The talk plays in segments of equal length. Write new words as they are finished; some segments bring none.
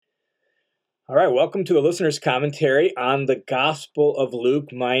All right, welcome to a listener's commentary on the Gospel of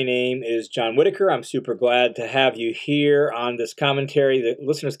Luke. My name is John Whitaker. I'm super glad to have you here on this commentary. The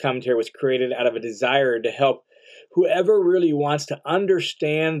listener's commentary was created out of a desire to help whoever really wants to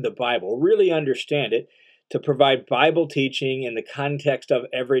understand the Bible, really understand it, to provide Bible teaching in the context of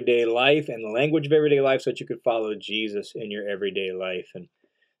everyday life and the language of everyday life so that you could follow Jesus in your everyday life. And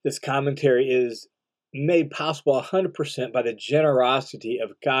this commentary is made possible 100% by the generosity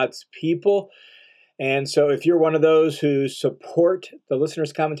of God's people. And so if you're one of those who support the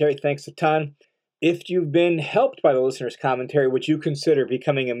listener's commentary, thanks a ton. If you've been helped by the listener's commentary, would you consider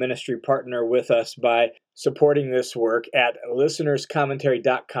becoming a ministry partner with us by supporting this work at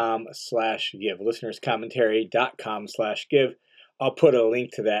listenerscommentary.com/give, listenerscommentary.com/give. I'll put a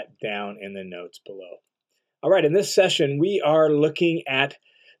link to that down in the notes below. All right, in this session, we are looking at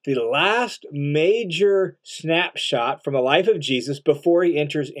the last major snapshot from the life of Jesus before he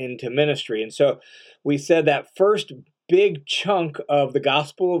enters into ministry. And so we said that first big chunk of the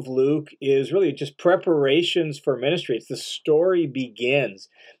Gospel of Luke is really just preparations for ministry. It's the story begins.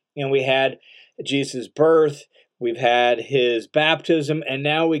 And we had Jesus' birth, we've had his baptism, and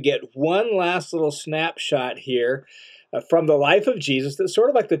now we get one last little snapshot here from the life of Jesus that's sort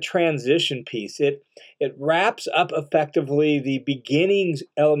of like the transition piece. It wraps up effectively the beginnings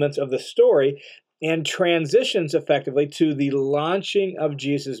elements of the story and transitions effectively to the launching of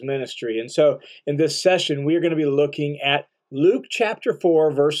Jesus' ministry. And so in this session, we're going to be looking at Luke chapter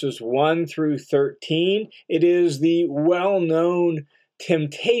 4, verses 1 through 13. It is the well-known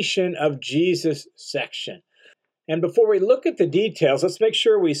temptation of Jesus section. And before we look at the details, let's make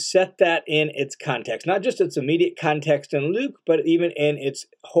sure we set that in its context, not just its immediate context in Luke, but even in its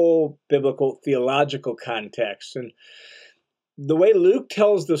whole biblical theological context. And the way Luke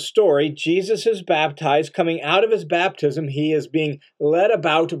tells the story, Jesus is baptized. Coming out of his baptism, he is being led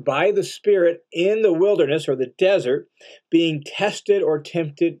about by the Spirit in the wilderness or the desert, being tested or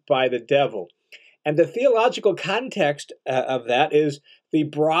tempted by the devil. And the theological context of that is the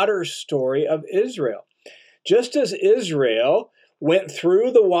broader story of Israel. Just as Israel went through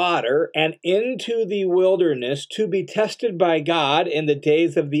the water and into the wilderness to be tested by God in the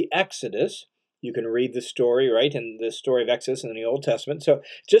days of the Exodus, you can read the story, right, in the story of Exodus in the Old Testament. So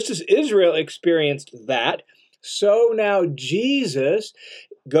just as Israel experienced that, so now Jesus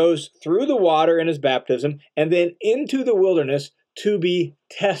goes through the water in his baptism and then into the wilderness to be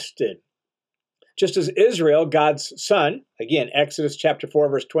tested. Just as Israel, God's son, again, Exodus chapter 4,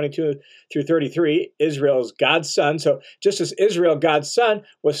 verse 22 through 33, Israel is God's son. So just as Israel, God's son,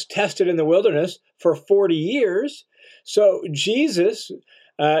 was tested in the wilderness for 40 years, so Jesus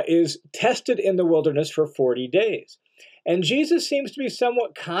is tested in the wilderness for 40 days. And Jesus seems to be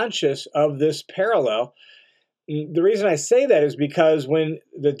somewhat conscious of this parallel. The reason I say that is because when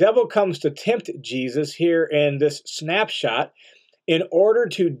the devil comes to tempt Jesus here in this snapshot, in order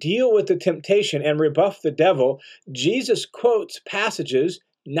to deal with the temptation and rebuff the devil, Jesus quotes passages,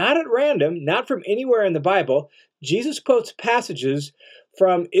 not at random, not from anywhere in the Bible. Jesus quotes passages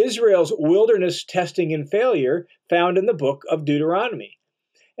from Israel's wilderness testing and failure found in the book of Deuteronomy.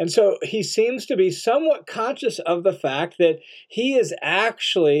 And so he seems to be somewhat conscious of the fact that he is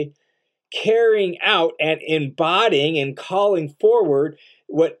actually carrying out and embodying and calling forward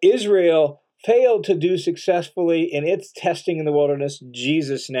what Israel failed to do successfully in its testing in the wilderness.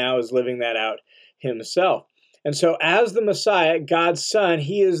 Jesus now is living that out himself. And so as the Messiah, God's son,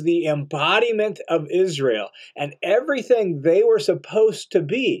 he is the embodiment of Israel and everything they were supposed to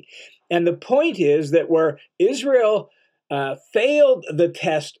be. And the point is that where Israel failed the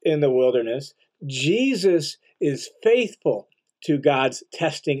test in the wilderness, Jesus is faithful to God's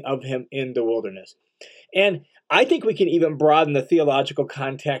testing of him in the wilderness. And I think we can even broaden the theological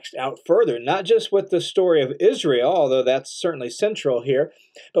context out further, not just with the story of Israel, although that's certainly central here,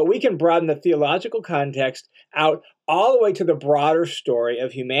 but we can broaden the theological context out all the way to the broader story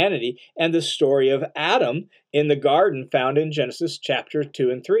of humanity and the story of Adam in the garden found in Genesis chapter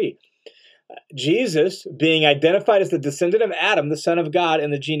 2 and 3. Jesus being identified as the descendant of Adam, the son of God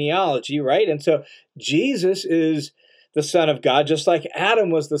in the genealogy, right? And so Jesus is the Son of God, just like Adam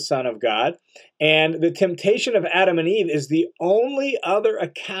was the Son of God. And the temptation of Adam and Eve is the only other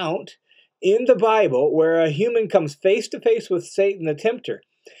account in the Bible where a human comes face to face with Satan the tempter.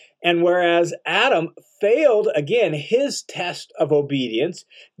 And whereas Adam failed, again, his test of obedience,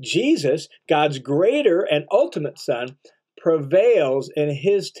 Jesus, God's greater and ultimate Son, prevails in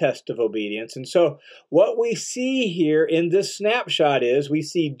his test of obedience. And so what we see here in this snapshot is we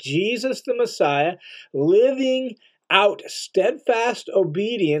see Jesus the Messiah living out steadfast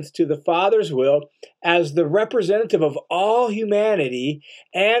obedience to the Father's will as the representative of all humanity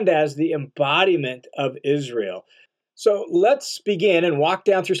and as the embodiment of Israel. So let's begin and walk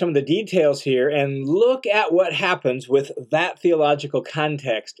down through some of the details here and look at what happens with that theological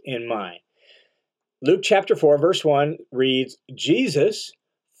context in mind. Luke chapter 4, verse 1 reads, Jesus,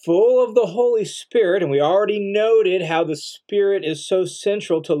 full of the Holy Spirit, and we already noted how the Spirit is so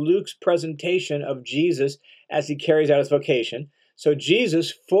central to Luke's presentation of Jesus as he carries out his vocation. So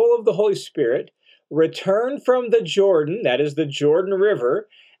Jesus, full of the Holy Spirit, returned from the Jordan, that is the Jordan River,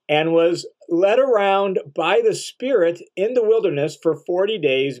 and was led around by the Spirit in the wilderness for 40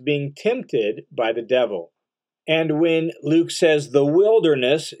 days, being tempted by the devil. And when Luke says the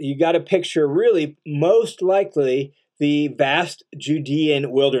wilderness, you got to picture really most likely the vast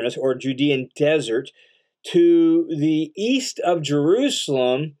Judean wilderness or Judean desert to the east of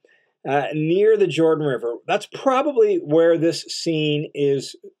Jerusalem, near the Jordan River. That's probably where this scene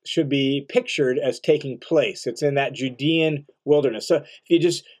should be pictured as taking place. It's in that Judean wilderness. So if you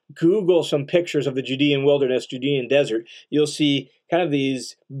just Google some pictures of the Judean wilderness, Judean desert, you'll see kind of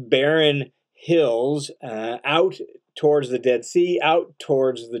these barren hills out towards the Dead Sea, out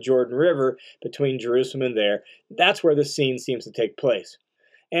towards the Jordan River, between Jerusalem and there. That's where the scene seems to take place.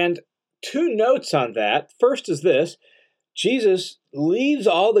 And two notes on that. First is this: Jesus leaves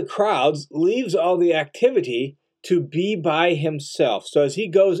all the crowds, leaves all the activity to be by himself. So as he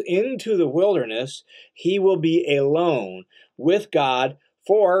goes into the wilderness, he will be alone with God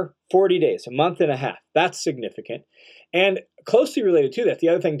for 40 days, a month and a half. That's significant. And closely related to that, the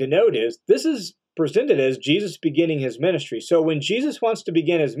other thing to note is this is presented as Jesus beginning his ministry. So when Jesus wants to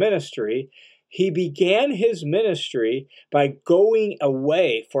begin his ministry, he began his ministry by going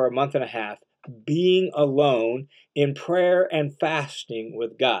away for a month and a half, being alone in prayer and fasting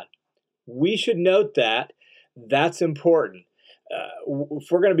with God. We should note that. That's important.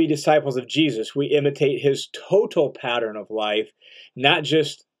 If we're going to be disciples of Jesus, we imitate his total pattern of life, not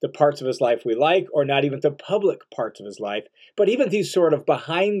just the parts of his life we like, or not even the public parts of his life, but even these sort of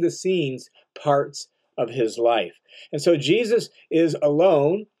behind the scenes parts of his life. And so Jesus is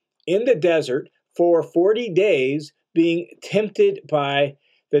alone in the desert for 40 days being tempted by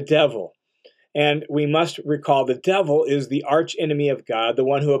the devil. And we must recall the devil is the arch enemy of God, the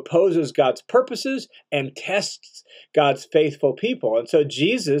one who opposes God's purposes and tests God's faithful people. And so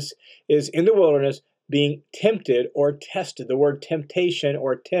Jesus is in the wilderness being tempted or tested. The word temptation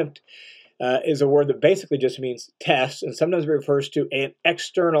or tempt is a word that basically just means test, and sometimes refers to an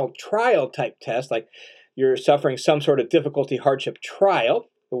external trial type test, like you're suffering some sort of difficulty, hardship, trial.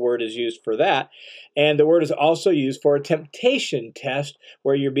 The word is used for that. And the word is also used for a temptation test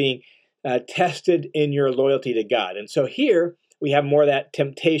where you're being tested in your loyalty to God. And so here we have more of that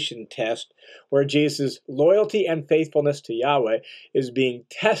temptation test where Jesus' loyalty and faithfulness to Yahweh is being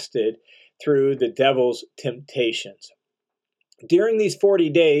tested through the devil's temptations. During these 40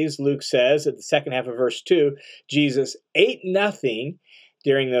 days, Luke says at the second half of verse 2, Jesus ate nothing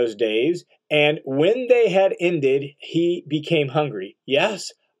during those days, and when they had ended, he became hungry.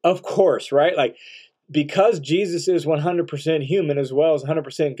 Yes, of course, right? Like, because Jesus is 100% human as well as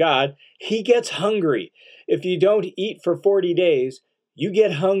 100% God, he gets hungry. If you don't eat for 40 days, you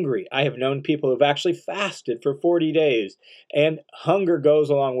get hungry. I have known people who've actually fasted for 40 days, and hunger goes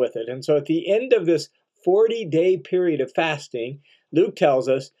along with it. And so at the end of this 40-day period of fasting, Luke tells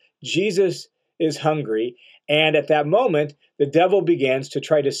us Jesus is hungry, and at that moment, the devil begins to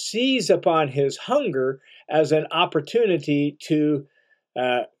try to seize upon his hunger as an opportunity to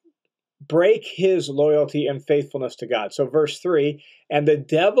break his loyalty and faithfulness to God. So verse 3, and the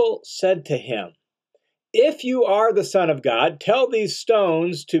devil said to him, if you are the Son of God, tell these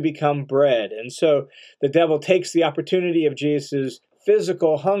stones to become bread. And so the devil takes the opportunity of Jesus'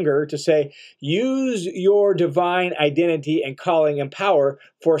 physical hunger to say, use your divine identity and calling and power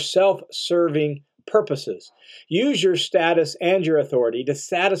for self-serving purposes. Use your status and your authority to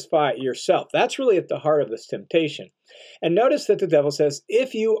satisfy yourself. That's really at the heart of this temptation. And notice that the devil says,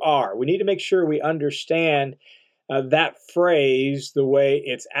 if you are. We need to make sure we understand that phrase the way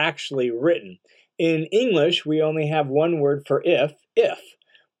it's actually written. In English, we only have one word for if.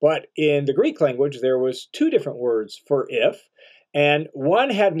 But in the Greek language, there was two different words for if. And one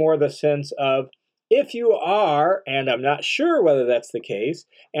had more the sense of if you are, and I'm not sure whether that's the case,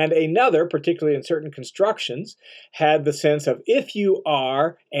 and another, particularly in certain constructions, had the sense of if you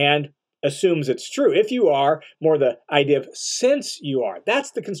are and assumes it's true. If you are, more the idea of since you are.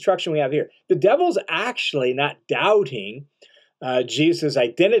 That's the construction we have here. The devil's actually not doubting Jesus'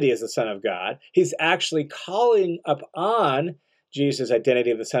 identity as the Son of God. He's actually calling upon Jesus'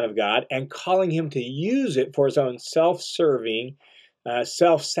 identity of the Son of God and calling him to use it for his own self-serving,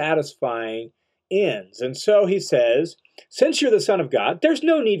 self-satisfying ends. And so he says, since you're the Son of God, there's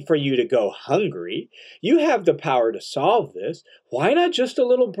no need for you to go hungry. You have the power to solve this. Why not just a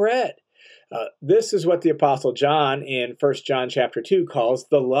little bread? This is what the Apostle John in 1 John chapter 2 calls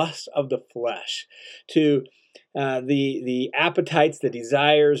the lust of the flesh, to the appetites, the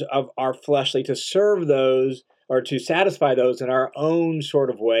desires of our fleshly, to serve those or to satisfy those in our own sort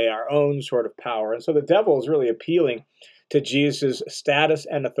of way, our own sort of power. And so the devil is really appealing to Jesus' status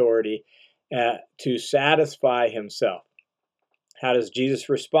and authority to satisfy himself. How does Jesus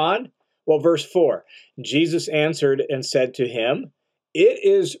respond? Well, verse 4, Jesus answered and said to him, "It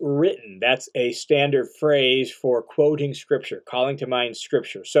is written." That's a standard phrase for quoting Scripture, calling to mind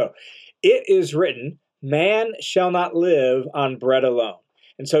Scripture. So, it is written, man shall not live on bread alone.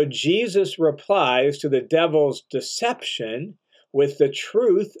 And so Jesus replies to the devil's deception with the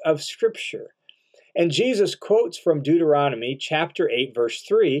truth of Scripture. And Jesus quotes from Deuteronomy chapter 8, verse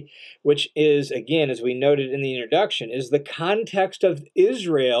 3, which is, again, as we noted in the introduction, is the context of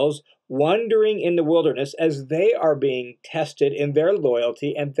Israel's wandering in the wilderness as they are being tested in their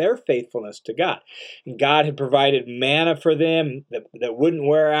loyalty and their faithfulness to God. And God had provided manna for them that wouldn't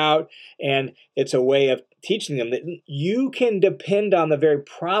wear out, and it's a way of teaching them that you can depend on the very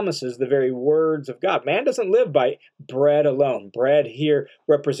promises, the very words of God. Man doesn't live by bread alone. Bread here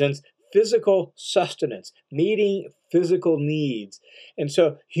represents physical sustenance, meeting physical needs. And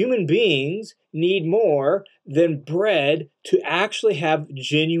so human beings need more than bread to actually have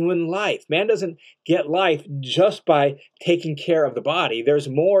genuine life. Man doesn't get life just by taking care of the body. There's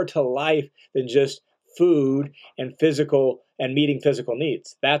more to life than just food and physical and meeting physical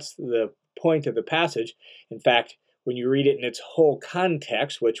needs. That's the point of the passage. In fact, when you read it in its whole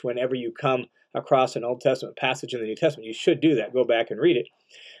context, which whenever you come across an Old Testament passage in the New Testament, you should do that. Go back and read it.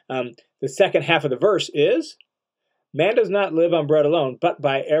 The second half of the verse is, man does not live on bread alone, but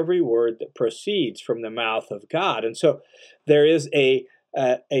by every word that proceeds from the mouth of God. And so there is a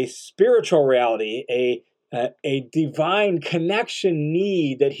spiritual reality, a divine connection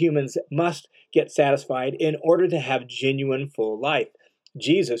need that humans must get satisfied in order to have genuine full life.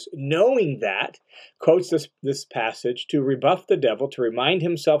 Jesus, knowing that, quotes this passage to rebuff the devil, to remind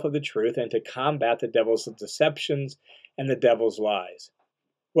himself of the truth, and to combat the devil's deceptions and the devil's lies.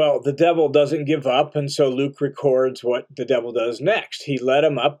 Well, the devil doesn't give up, and so Luke records what the devil does next. He led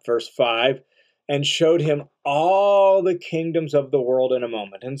him up, verse 5, and showed him all the kingdoms of the world in a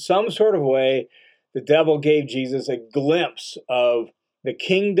moment. In some sort of way, the devil gave Jesus a glimpse of the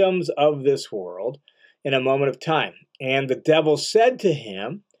kingdoms of this world in a moment of time. And the devil said to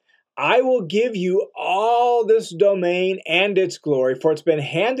him, I will give you all this domain and its glory, for it's been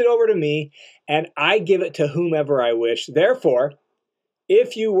handed over to me, and I give it to whomever I wish. Therefore,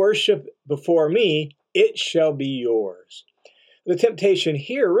 if you worship before me, it shall be yours. The temptation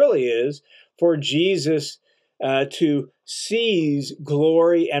here really is for Jesus to seize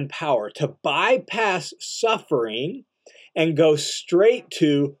glory and power, to bypass suffering and go straight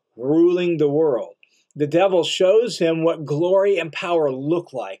to ruling the world. The devil shows him what glory and power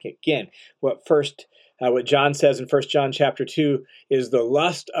look like. Again, what John says in 1 John chapter 2 is the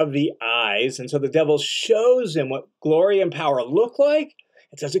lust of the eyes. And so the devil shows him what glory and power look like.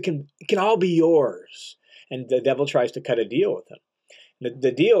 It says it can all be yours. And the devil tries to cut a deal with him.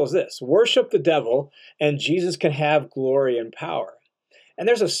 The deal is this: worship the devil and Jesus can have glory and power. And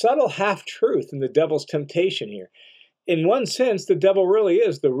there's a subtle half-truth in the devil's temptation here. In one sense, the devil really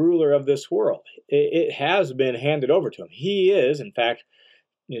is the ruler of this world. It has been handed over to him. He is, in fact,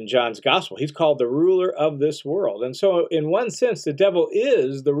 in John's gospel, he's called the ruler of this world. And so in one sense, the devil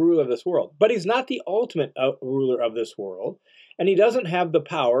is the ruler of this world. But he's not the ultimate ruler of this world. And he doesn't have the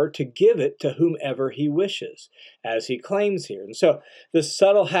power to give it to whomever he wishes, as he claims here. And so this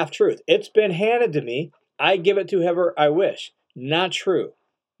subtle half-truth, it's been handed to me, I give it to whoever I wish. Not true.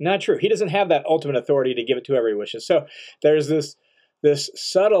 Not true. He doesn't have that ultimate authority to give it to whoever he wishes. So there's this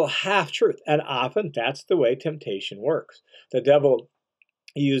subtle half-truth. And often that's the way temptation works. The devil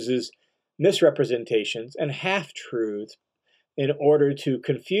uses misrepresentations and half-truths in order to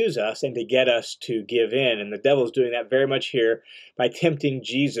confuse us and to get us to give in. And the devil's doing that very much here by tempting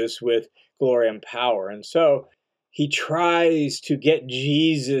Jesus with glory and power. And so he tries to get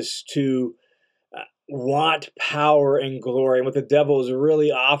Jesus to want power and glory. And what the devil is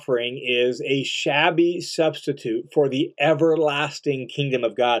really offering is a shabby substitute for the everlasting kingdom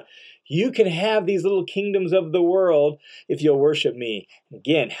of God. You can have these little kingdoms of the world if you'll worship me.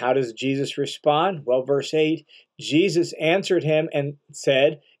 Again, how does Jesus respond? Well, verse 8, Jesus answered him and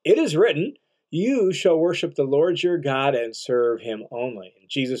said, it is written, You shall worship the Lord your God and serve him only. And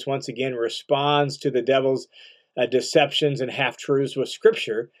Jesus once again responds to the devil's deceptions and half-truths with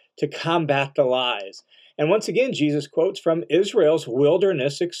Scripture to combat the lies. And once again, Jesus quotes from Israel's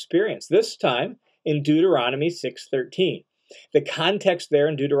wilderness experience, this time in Deuteronomy 6:13. The context there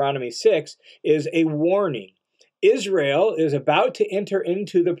in Deuteronomy 6 is a warning. Israel is about to enter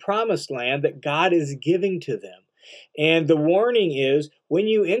into the promised land that God is giving to them. And the warning is, when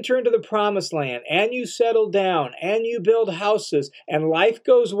you enter into the promised land and you settle down and you build houses and life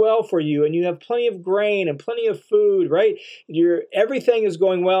goes well for you and you have plenty of grain and plenty of food, right? Everything is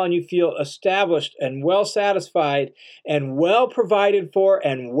going well and you feel established and well satisfied and well provided for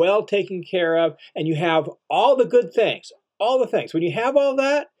and well taken care of, and you have all the good things, all the things. When you have all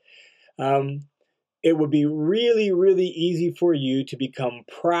that, it would be really, really easy for you to become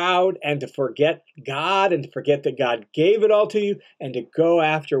proud and to forget God and to forget that God gave it all to you and to go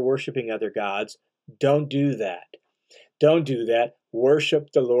after worshiping other gods. Don't do that. Don't do that.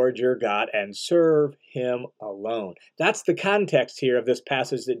 Worship the Lord your God and serve him alone. That's the context here of this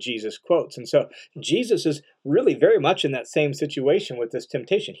passage that Jesus quotes. And so Jesus is really very much in that same situation with this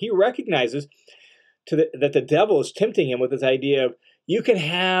temptation. He recognizes that the devil is tempting him with this idea of, you can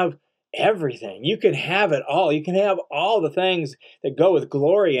have everything. You can have it all. You can have all the things that go with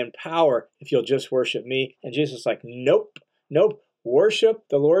glory and power if you'll just worship me. And Jesus is like, nope, nope. Worship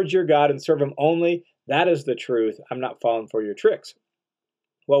the Lord your God and serve him only. That is the truth. I'm not falling for your tricks.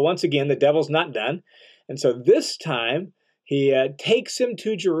 Well, once again, the devil's not done. And so this time, he takes him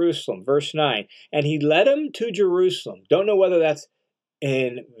to Jerusalem, verse 9. And he led him to Jerusalem. Don't know whether that's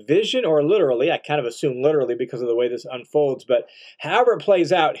in vision or literally. I kind of assume literally because of the way this unfolds. But however it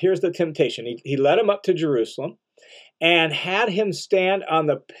plays out, here's the temptation. He led him up to Jerusalem and had him stand on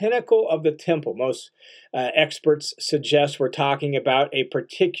the pinnacle of the temple. Most experts suggest we're talking about a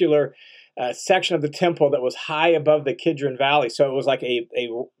particular section of the temple that was high above the Kidron Valley. So it was like a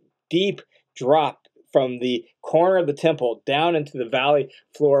deep drop from the corner of the temple down into the valley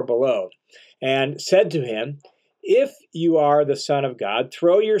floor below. And said to him, if you are the Son of God,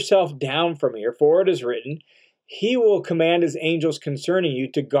 throw yourself down from here, for it is written, he will command his angels concerning you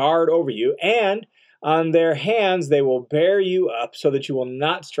to guard over you, and on their hands they will bear you up so that you will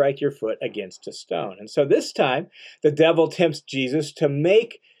not strike your foot against a stone. And so this time, the devil tempts Jesus to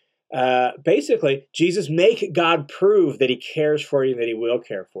make, Jesus make God prove that he cares for you and that he will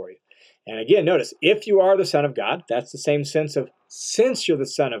care for you. And again, notice, if you are the Son of God, that's the same sense of since you're the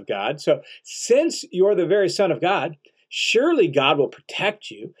Son of God. So since you're the very Son of God, surely God will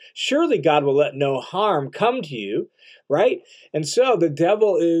protect you. Surely God will let no harm come to you, right? And so the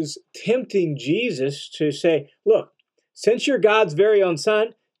devil is tempting Jesus to say, look, since you're God's very own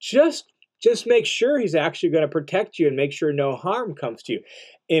Son, just make sure he's actually going to protect you and make sure no harm comes to you.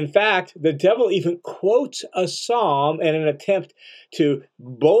 In fact, the devil even quotes a psalm in an attempt to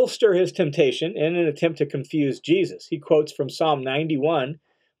bolster his temptation, in an attempt to confuse Jesus. He quotes from Psalm 91,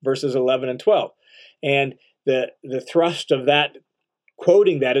 verses 11 and 12. And the thrust of that,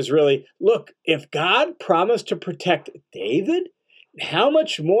 quoting that, is really, look, if God promised to protect David, how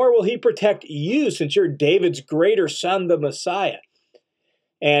much more will he protect you since you're David's greater son, the Messiah?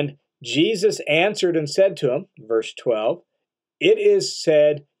 And Jesus answered and said to him, verse 12, it is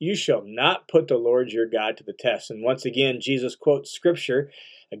said, you shall not put the Lord your God to the test. And once again, Jesus quotes Scripture,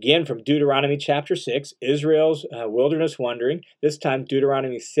 again from Deuteronomy chapter 6, Israel's wilderness wandering, this time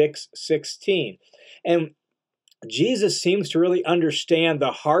Deuteronomy 6:16. And Jesus seems to really understand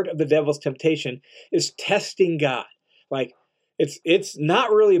the heart of the devil's temptation is testing God. Like, it's not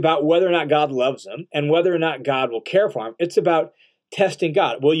really about whether or not God loves him and whether or not God will care for him. It's about testing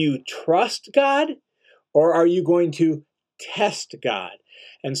God. Will you trust God, or are you going to test God?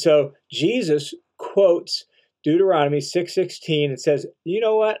 And so Jesus quotes Deuteronomy 6:16 and says, you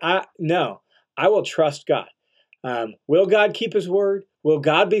know what? I will trust God. Will God keep his word? Will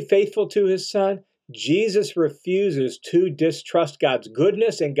God be faithful to his Son? Jesus refuses to distrust God's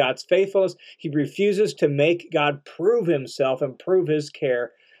goodness and God's faithfulness. He refuses to make God prove himself and prove his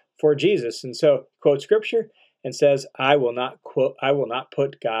care for Jesus. And so quotes Scripture and says, I will not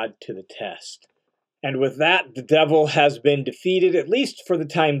put God to the test. And with that, the devil has been defeated, at least for the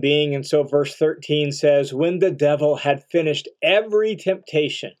time being. And so verse 13 says, when the devil had finished every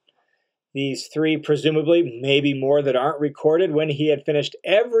temptation, these three, presumably, maybe more that aren't recorded, when he had finished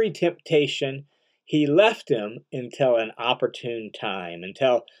every temptation, he left him until an opportune time,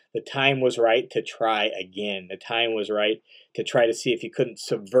 until the time was right to try again. The time was right to try to see if he couldn't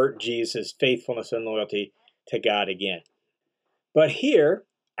subvert Jesus' faithfulness and loyalty to God again. But here,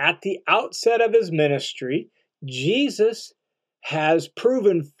 at the outset of his ministry, Jesus has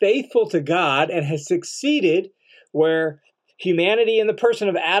proven faithful to God and has succeeded where humanity in the person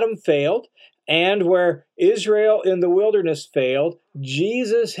of Adam failed and where Israel in the wilderness failed.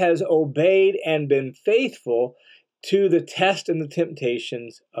 Jesus has obeyed and been faithful to the test and the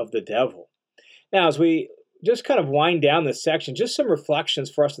temptations of the devil. Now, as we just kind of wind down this section, just some reflections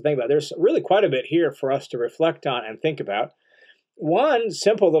for us to think about. There's really quite a bit here for us to reflect on and think about. One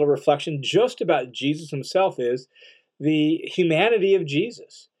simple little reflection just about Jesus himself is the humanity of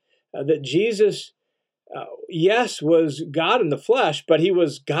Jesus. That Jesus, yes, was God in the flesh, but he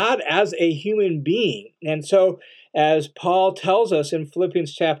was God as a human being. And so, as Paul tells us in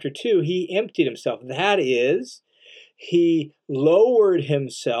Philippians chapter 2, he emptied himself. That is, he lowered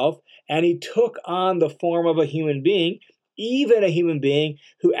himself and he took on the form of a human being, even a human being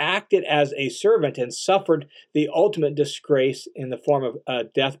who acted as a servant and suffered the ultimate disgrace in the form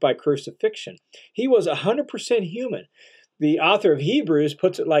of death by crucifixion. He was 100% human. The author of Hebrews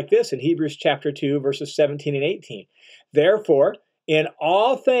puts it like this in Hebrews chapter 2, verses 17 and 18. Therefore, in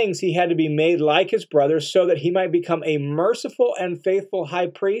all things he had to be made like his brothers so that he might become a merciful and faithful high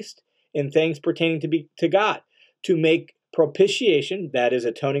priest in things pertaining to God, to make propitiation, that is,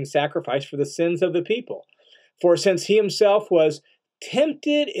 atoning sacrifice for the sins of the people. For since he himself was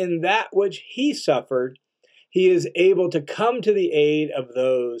tempted in that which he suffered, he is able to come to the aid of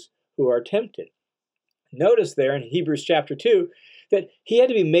those who are tempted. Notice there in Hebrews chapter 2 that he had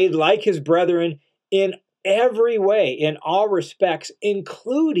to be made like his brethren in every way, in all respects,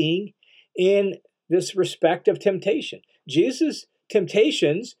 including in this respect of temptation. Jesus'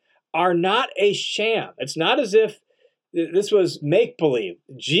 temptations are not a sham. It's not as if this was make-believe.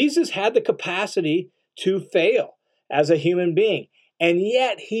 Jesus had the capacity to fail as a human being, and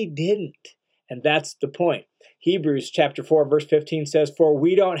yet he didn't. And that's the point. Hebrews chapter 4, verse 15 says, "For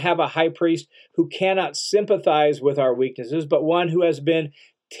we don't have a high priest who cannot sympathize with our weaknesses, but one who has been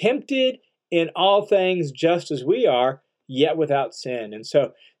tempted in all things just as we are, yet without sin." And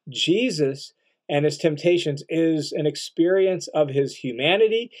so Jesus and his temptations is an experience of his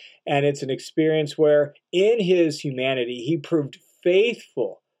humanity, and it's an experience where in his humanity he proved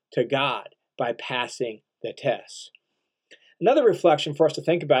faithful to God by passing the tests. Another reflection for us to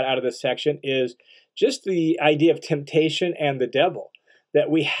think about out of this section is just the idea of temptation and the devil, that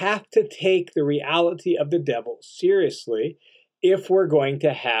we have to take the reality of the devil seriously if we're going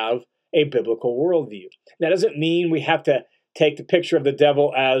to have a biblical worldview. That doesn't mean we have to take the picture of the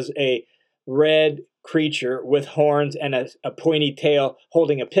devil as a red creature with horns and a pointy tail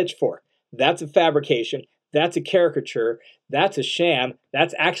holding a pitchfork. That's a fabrication. That's a caricature. That's a sham.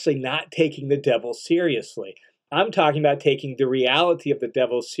 That's actually not taking the devil seriously. I'm talking about taking the reality of the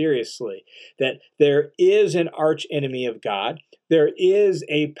devil seriously, that there is an archenemy of God. There is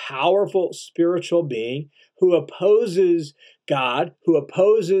a powerful spiritual being who opposes God, who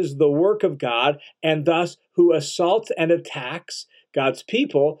opposes the work of God, and thus who assaults and attacks God's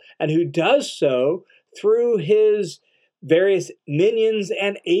people, and who does so through his various minions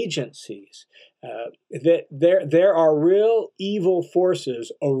and agencies. That there are real evil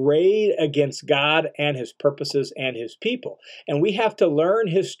forces arrayed against God and his purposes and his people. And we have to learn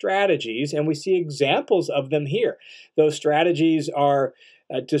his strategies, and we see examples of them here. Those strategies are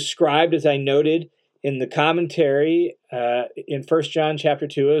described, as I noted in the commentary in 1 John chapter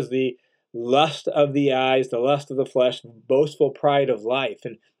 2, as the lust of the eyes, the lust of the flesh, boastful pride of life.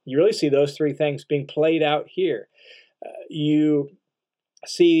 And you really see those three things being played out here. You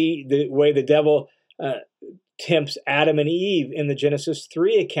see the way the devil tempts Adam and Eve in the Genesis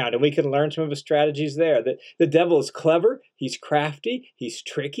 3 account, and we can learn some of his strategies there. That the devil is clever, he's crafty, he's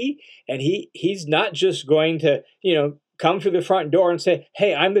tricky, and he's not just going to, come through the front door and say,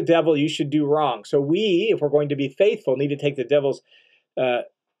 "Hey, I'm the devil, you should do wrong." So we, if we're going to be faithful, need to take the devil's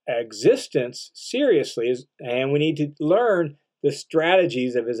existence seriously, and we need to learn the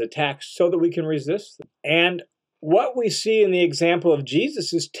strategies of his attacks so that we can resist them. And what we see in the example of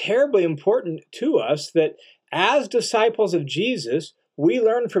Jesus is terribly important to us, that as disciples of Jesus, we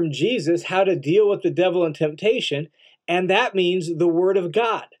learn from Jesus how to deal with the devil and temptation, and that means the Word of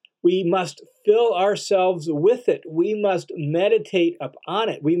God. We must fill ourselves with it. We must meditate upon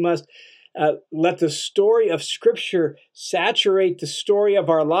it. We must let the story of Scripture saturate the story of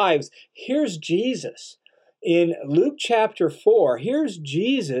our lives. Here's Jesus in Luke chapter 4. Here's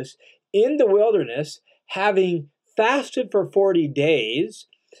Jesus in the wilderness, having fasted for 40 days.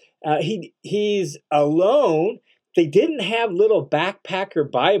 He's alone. They didn't have little backpacker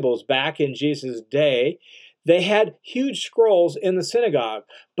Bibles back in Jesus' day. They had huge scrolls in the synagogue.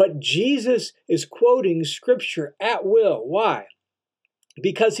 But Jesus is quoting Scripture at will. Why?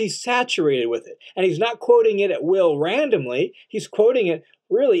 because he's saturated with it. And he's not quoting it at will randomly. He's quoting it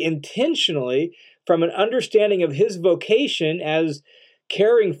really intentionally from an understanding of his vocation as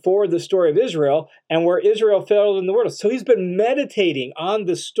caring for the story of Israel and where Israel failed in the world. So he's been meditating on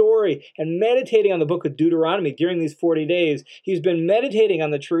the story and meditating on the book of Deuteronomy during these 40 days. He's been meditating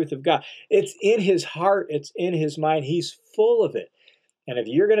on the truth of God. It's in his heart. It's in his mind. He's full of it. And if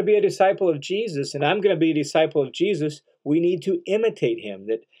you're going to be a disciple of Jesus, and I'm going to be a disciple of Jesus, we need to imitate him.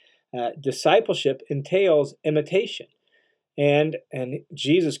 That discipleship entails imitation. And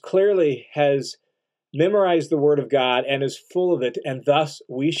Jesus clearly has memorized the Word of God and is full of it, and thus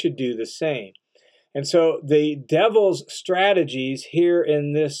we should do the same. And so the devil's strategies here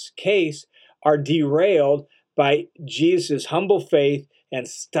in this case are derailed by Jesus' humble faith and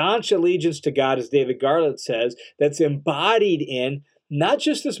staunch allegiance to God, as David Garland says, that's embodied in not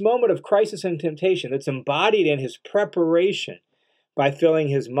just this moment of crisis and temptation, that's embodied in his preparation by filling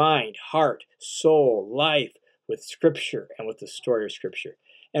his mind, heart, soul, life with Scripture and with the story of Scripture.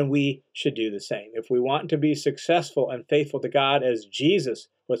 And we should do the same. If we want to be successful and faithful to God as Jesus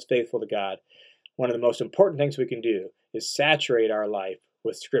was faithful to God, one of the most important things we can do is saturate our life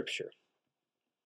with Scripture.